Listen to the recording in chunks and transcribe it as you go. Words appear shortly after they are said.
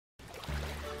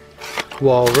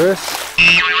walrus,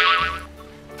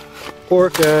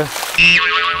 orca,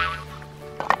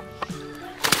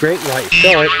 great white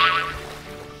shark,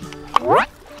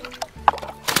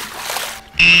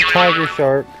 tiger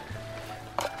shark,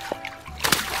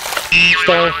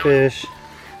 starfish,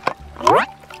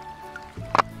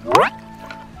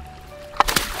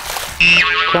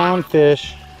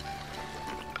 clownfish,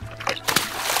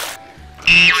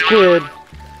 squid,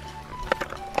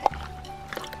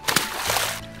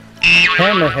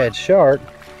 hammerhead shark,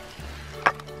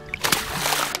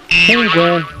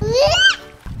 penguin.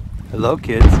 Hello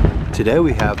kids, today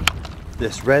we have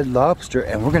this red lobster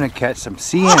and we're going to catch some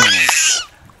sea animals.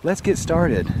 Let's get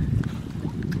started.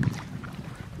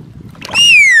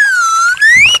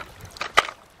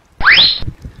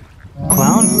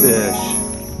 Clownfish.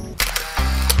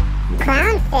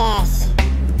 Clownfish.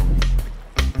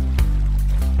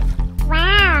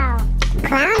 Wow,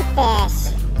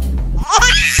 clownfish.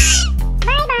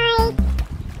 Bye bye.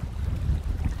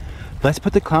 Let's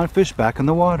put the clownfish back in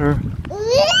the water.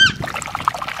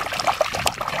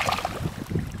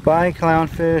 Bye,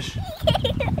 clownfish.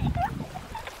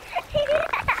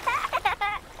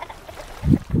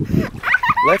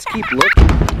 Let's keep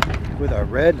looking with our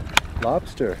red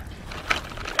lobster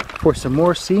for some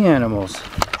more sea animals.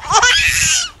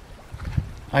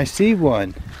 I see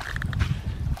one.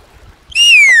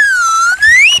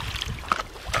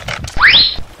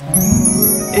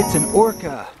 It's an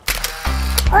orca.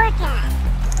 Orca.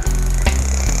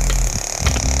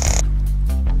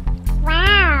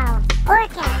 Wow,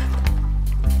 orca.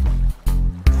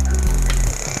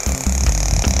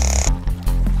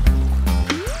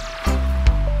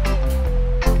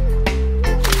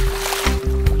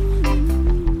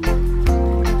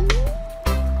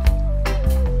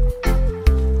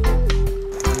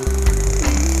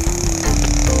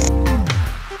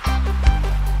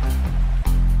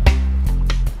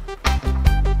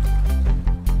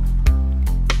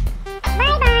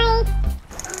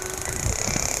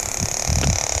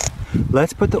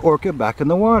 Let's put the orca back in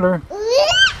the water.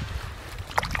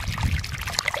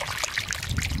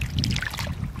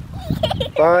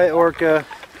 Bye, orca.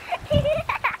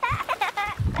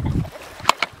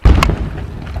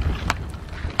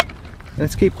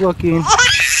 Let's keep looking.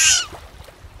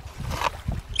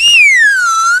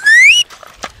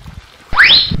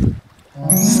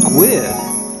 Squid.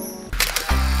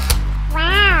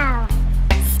 Wow,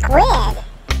 squid.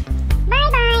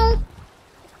 Bye-bye.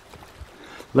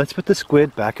 Let's put the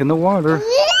squid back in the water.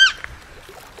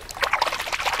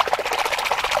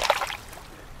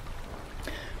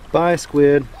 Bye,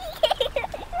 squid.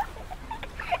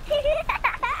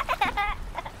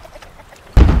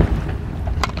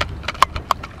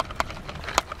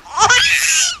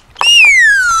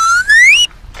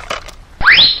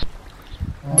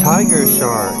 Tiger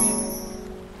shark.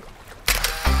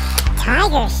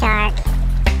 Tiger shark.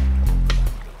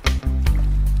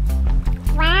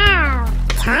 Wow,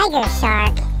 tiger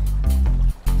shark.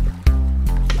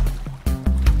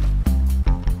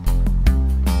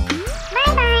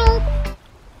 Bye-bye.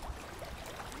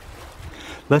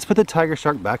 Let's put the tiger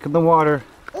shark back in the water.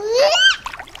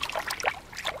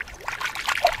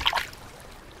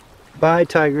 Bye,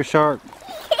 tiger shark.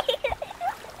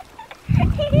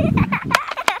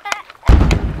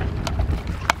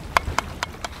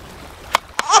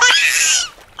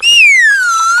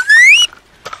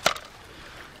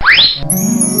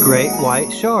 Great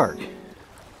white shark.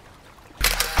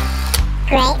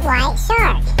 Great white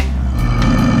shark.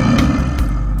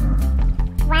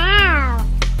 Wow,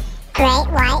 great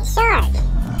white shark.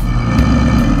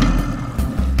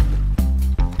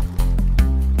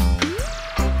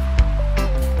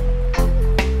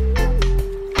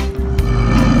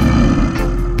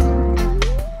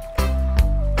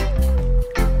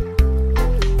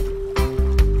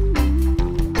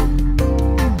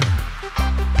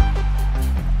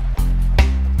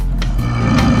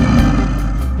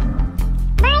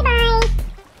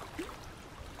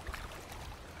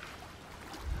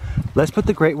 Let's put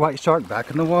the great white shark back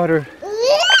in the water.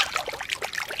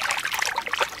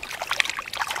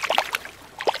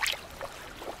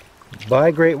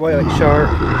 Bye, great white shark.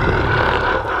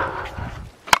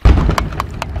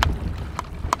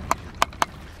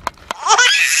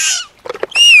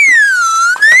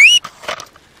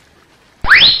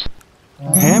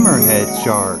 Hammerhead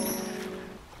shark.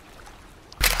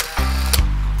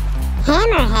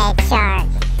 Hammerhead shark.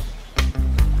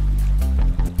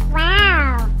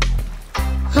 Wow,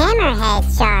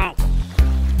 hammerhead shark.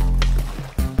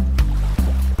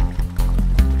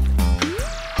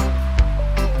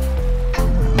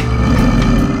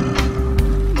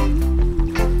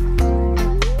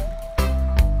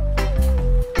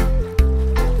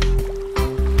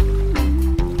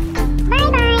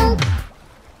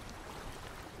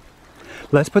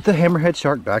 Let's put the hammerhead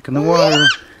shark back in the water.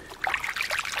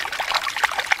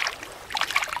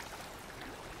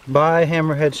 Bye,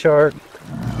 hammerhead shark.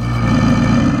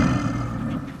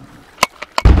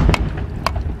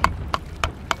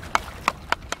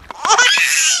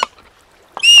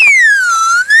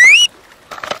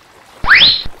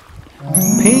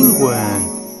 Penguin.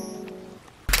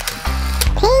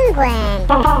 Penguin.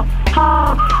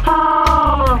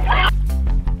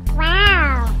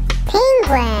 Wow.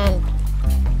 Penguin.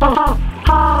 Bye-bye.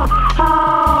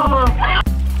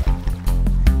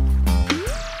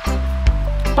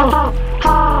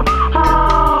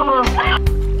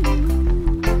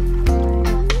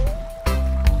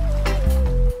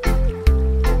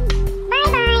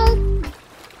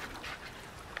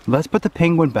 Let's put the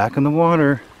penguin back in the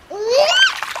water.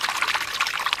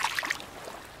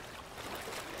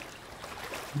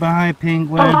 Bye,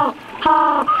 penguin.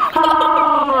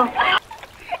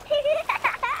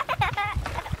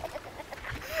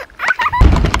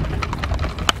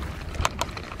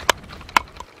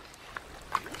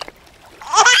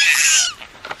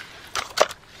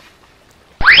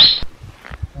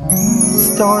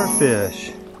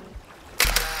 Starfish.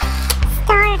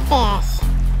 Starfish.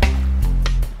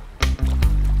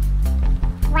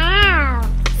 Wow.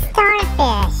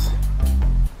 Starfish.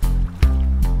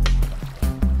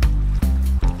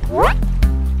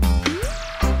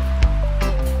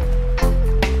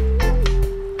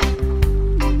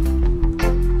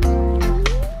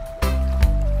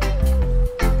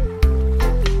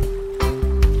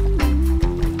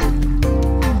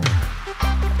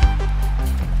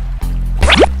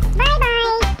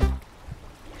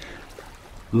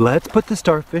 Let's put the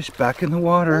starfish back in the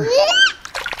water.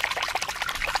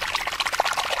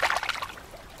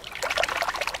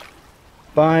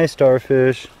 Bye,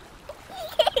 starfish.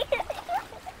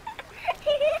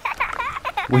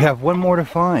 We have one more to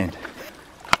find.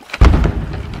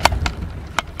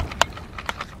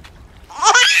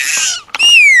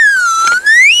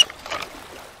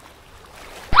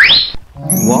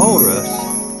 Walrus.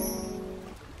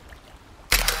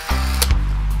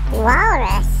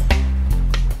 Walrus.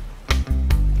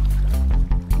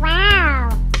 Wow.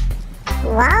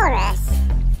 Walrus.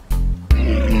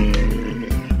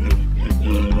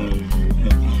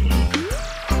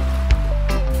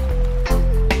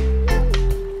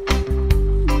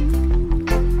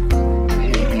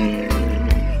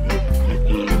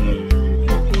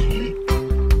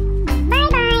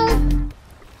 Bye-bye.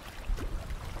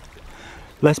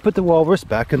 Let's put the walrus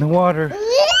back in the water.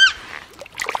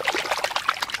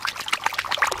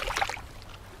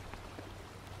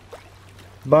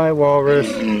 Bye, walrus.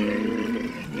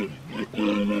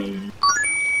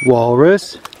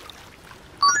 Walrus.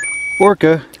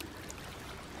 Orca.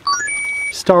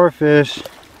 Starfish.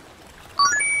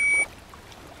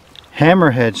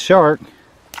 Hammerhead shark.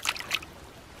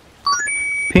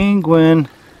 Penguin.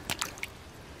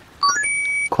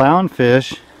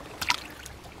 Clownfish.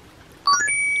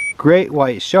 Great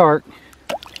white shark.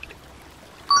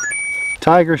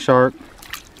 Tiger shark.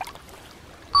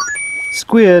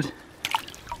 Squid.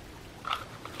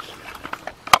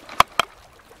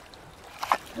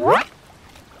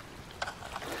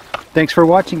 Thanks for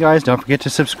watching, guys. Don't forget to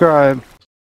subscribe.